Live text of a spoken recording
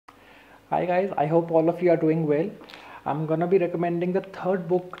Hi guys, I hope all of you are doing well. I'm gonna be recommending the third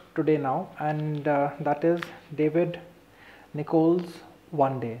book today now, and that is David Nicholls'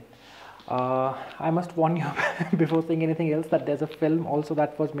 One Day. I must warn you before saying anything else that there's a film also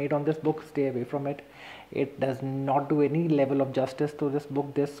that was made on this book. Stay away from it. It does not do any level of justice to this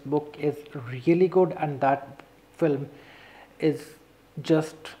book. This book is really good, and that film is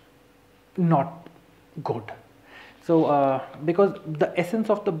just not good. So, because the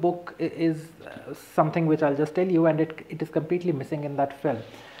essence of the book is something which I'll just tell you, and it is completely missing in that film.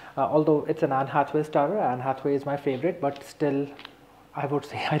 Although it's an Anne Hathaway starrer, Anne Hathaway is my favorite, but still, I would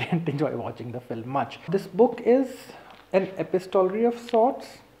say I didn't enjoy watching the film much. This book is an epistolary of sorts.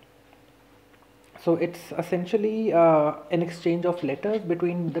 So it's essentially an exchange of letters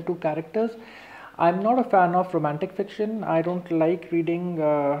between the two characters. I'm not a fan of romantic fiction. I don't like reading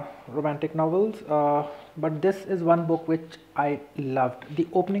romantic novels, but this is one book which I loved. The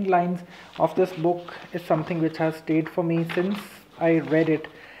opening lines of this book is something which has stayed for me since I read it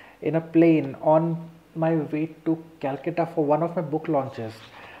in a plane on my way to Calcutta for one of my book launches.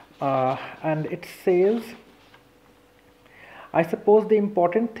 And it says, I suppose the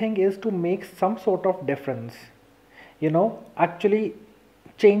important thing is to make some sort of difference, actually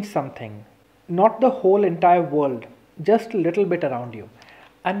change something, not the whole entire world, just a little bit around you.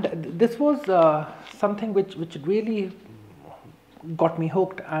 And this was something which really got me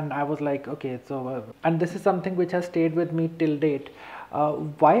hooked, and I was like, okay, so and this is something which has stayed with me till date.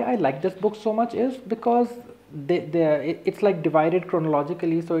 Why I like this book so much is because it's like divided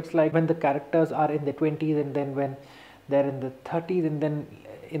chronologically. So it's like when the characters are in their 20s, and then when they're in the 30s, and then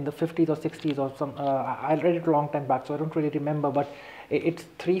in the 50s or 60s or some. I read it a long time back, so I don't really remember, but it's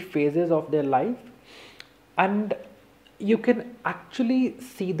three phases of their life, and you can actually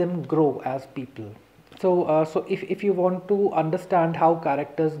see them grow as people. So if you want to understand how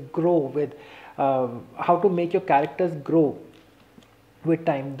characters grow with, how to make your characters grow with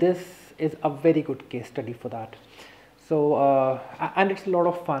time, this is a very good case study for that. So and it's a lot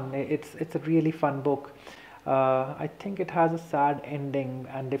of fun. It's a really fun book. I think it has a sad ending,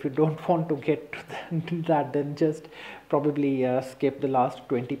 and if you don't want to get to that, then just probably skip the last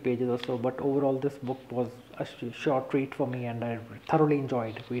 20 pages or so. But overall, this book was a short treat for me, and I thoroughly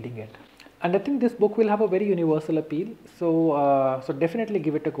enjoyed reading it. And I think this book will have a very universal appeal. So definitely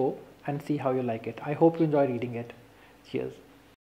give it a go and see how you like it. I hope you enjoy reading it. Cheers.